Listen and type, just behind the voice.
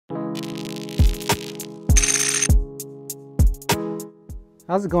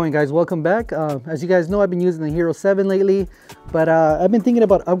How's it going, guys? Welcome back. As you guys know, I've been using the Hero 7 lately, but I've been thinking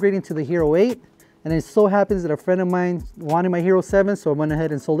about upgrading to the Hero 8, and it so happens that a friend of mine wanted my Hero 7, so I went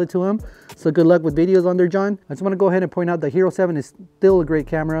ahead and sold it to him. So good luck with videos on there, John. I just want to go ahead and point out that Hero 7 is still a great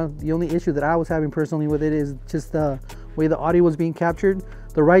camera. The only issue that I was having personally with it is just the way the audio was being captured.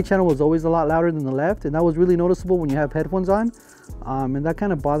 The right channel was always a lot louder than the left, and that was really noticeable when you have headphones on. And that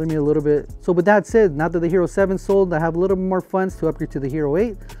kind of bothered me a little bit. So with that said, now that the Hero 7 sold, I have a little more funds to upgrade to the Hero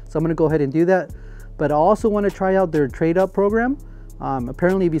 8. So I'm going to go ahead and do that. But I also want to try out their TRADEUP program.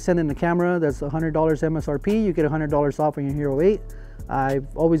 Apparently, if you send in a camera that's $100 MSRP, you get $100 off on your Hero 8. I've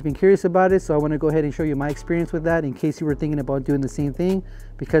always been curious about it, so I want to go ahead and show you my experience with that in case you were thinking about doing the same thing,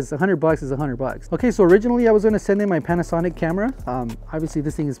 because $100 is $100. Okay, so originally I was going to send in my Panasonic camera. Obviously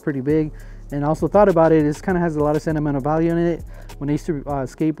this thing is pretty big, and I also thought about it, this kind of has a lot of sentimental value in it. When I used to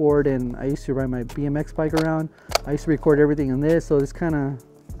skateboard and I used to ride my BMX bike around, I used to record everything in this, so it's kind of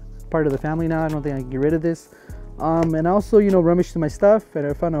part of the family now. I don't think I can get rid of this. And also, you know, rummaged through my stuff, and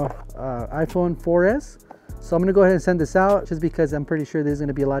I found an iPhone 4S. So I'm gonna go ahead and send this out just because I'm pretty sure this is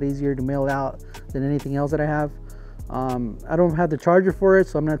gonna be a lot easier to mail out than anything else that I have. I don't have the charger for it,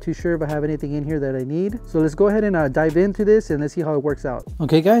 so I'm not too sure if I have anything in here that I need. So let's go ahead and dive into this and let's see how it works out.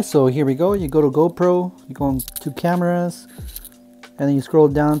 Okay guys, so here we go. You go to GoPro, you go into cameras, and then you scroll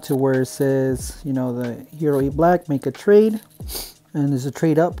down to where it says, you know, the Hero 8 Black, make a trade. And there's a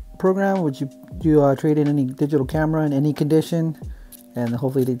TRADEUP program, which you trade in any digital camera in any condition, and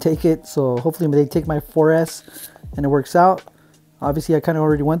hopefully they take it. So hopefully they take my 4S and it works out. Obviously I kind of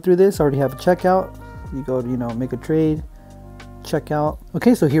already went through this. I already have a checkout. You go to, you know, make a trade, checkout.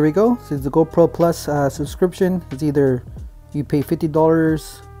 Okay, so here we go. So it's the GoPro Plus subscription. It's either you pay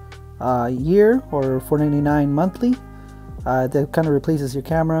 $50 a year or $4.99 monthly. That kind of replaces your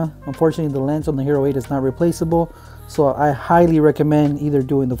camera. Unfortunately, the lens on the Hero 8 is not replaceable, so I highly recommend either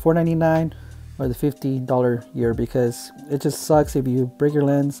doing the $4.99 or the $50 year, because it just sucks if you break your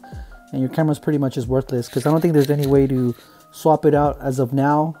lens and your camera's pretty much is worthless, because I don't think there's any way to swap it out as of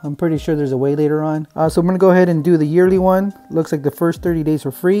now. I'm pretty sure there's a way later on. So I'm gonna go ahead and do the yearly one. Looks like the first 30 days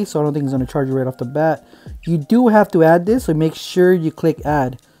are free, so I don't think it's gonna charge you right off the bat. You do have to add this, so make sure you click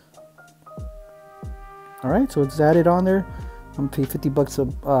add. All right, so it's added on there. I'm gonna pay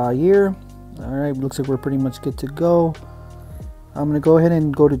 $50 a year. All right, looks like we're pretty much good to go. I'm gonna go ahead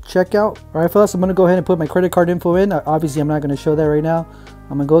and go to checkout. All right, fellas, I'm gonna go ahead and put my credit card info in. Obviously, I'm not gonna show that right now.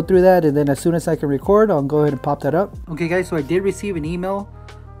 I'm gonna go through that, and then as soon as I can record, I'll go ahead and pop that up. Okay, guys, so I did receive an email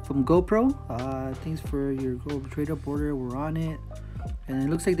from GoPro. Thanks for your GoPro TRADEUP order. We're on it, and it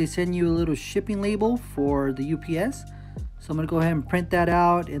looks like they send you a little shipping label for the UPS. So I'm gonna go ahead and print that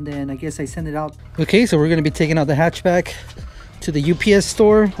out, and then I guess I send it out. Okay, so we're gonna be taking out the hatchback to the UPS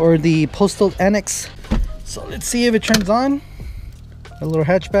store or the postal annex. So let's see if it turns on. A little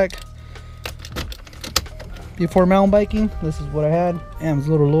hatchback. Before mountain biking, this is what I had. Damn, it's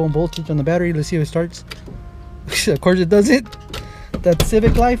a little low on voltage on the battery. Let's see if it starts. Of course it does it. That's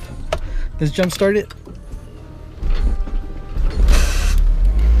Civic life. Let's jump start it.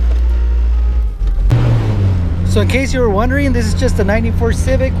 So in case you were wondering, this is just a 94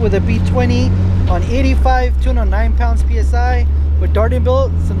 Civic with a B20 on 85, 209 pounds PSI with Darden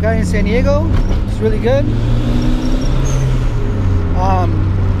built, some guy in San Diego. It's really good.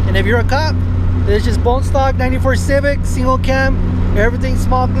 And if you're a cop, it's just bone stock 94 Civic, single cam, everything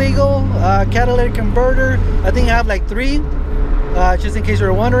smog legal, catalytic converter. I think I have like 3, just in case you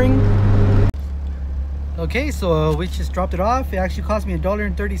were wondering. Okay, so we just dropped it off. It actually cost me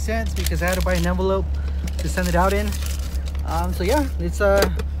 $1.30 because I had to buy an envelope to send it out in. So yeah, it's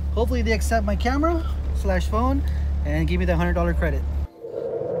hopefully they accept my camera / phone and give me the $100 credit.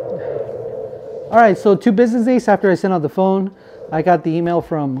 All right, so 2 business days after I sent out the phone, I got the email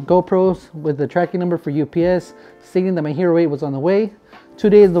from GoPros with the tracking number for UPS stating that my Hero 8 was on the way. 2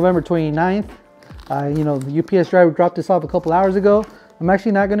 days, November 29th. You know, the UPS driver dropped this off a couple hours ago. I'm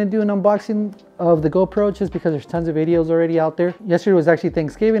actually not going to do an unboxing of the GoPro just because there's tons of videos already out there. Yesterday was actually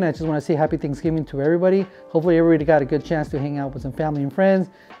Thanksgiving. I just want to say happy Thanksgiving to everybody. Hopefully everybody got a good chance to hang out with some family and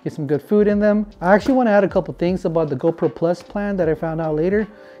friends, get some good food in them. I actually want to add a couple things about the GoPro Plus plan that I found out later.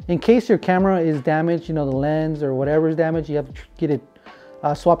 In case your camera is damaged, you know, the lens or whatever is damaged, you have to get it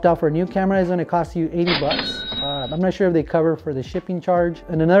swapped out for a new camera. It's going to cost you $80. I'm not sure if they cover for the shipping charge.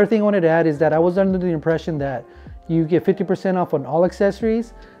 And another thing I wanted to add is that I was under the impression that you get 50% off on all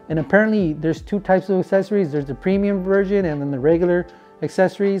accessories, and apparently there's 2 types of accessories. There's the premium version and then the regular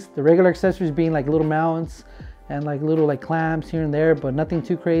accessories. The regular accessories being like little mounts and like little like clamps here and there, but nothing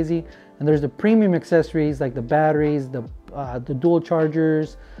too crazy. And there's the premium accessories like the batteries, the dual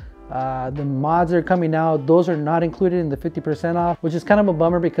chargers, The mods that are coming out, those are not included in the 50% off, which is kind of a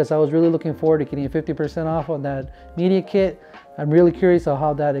bummer because I was really looking forward to getting a 50% off on that media kit. I'm really curious on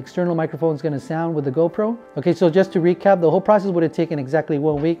how that external microphone is going to sound with the GoPro. Okay, so just to recap, the whole process would have taken exactly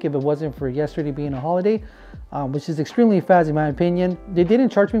 1 week if it wasn't for yesterday being a holiday, which is extremely fast in my opinion. They didn't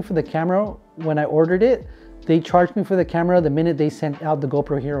charge me for the camera when I ordered it. They charged me for the camera the minute they sent out the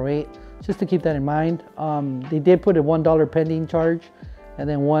GoPro Hero 8, just to keep that in mind. They did put a $1 pending charge, and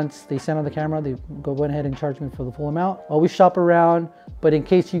then once they sent out the camera, they went ahead and charged me for the full amount. Always shop around, but in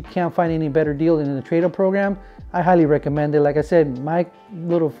case you can't find any better deal in the TRADEUP program, I highly recommend it. Like I said, my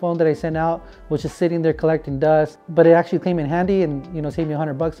little phone that I sent out was just sitting there collecting dust, but it actually came in handy and, you know, saved me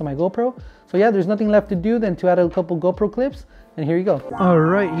 $100 on my GoPro. So yeah, there's nothing left to do than to add a couple GoPro clips, and here you go. All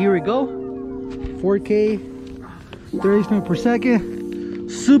right, here we go. 4K, 30 frames per second,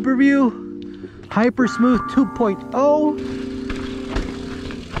 super view, hyper smooth 2.0.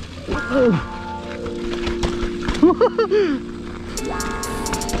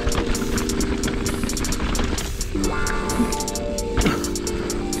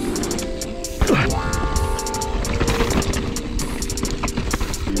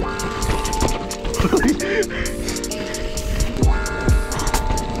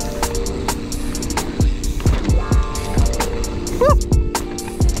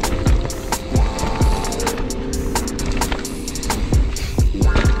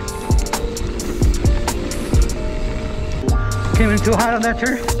 Came in too hot on that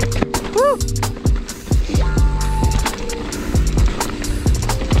turn. Woo!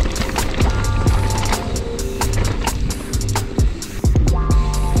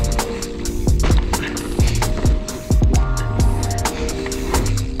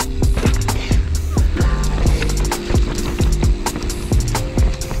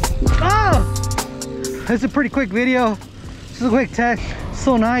 Oh! That's a pretty quick video. Just a quick test.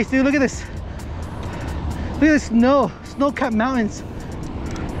 So nice, dude. Look at this. Look at this snow-capped mountains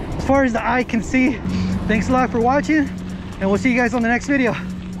as far as the eye can see. Thanks a lot for watching, and we'll see you guys on the next video.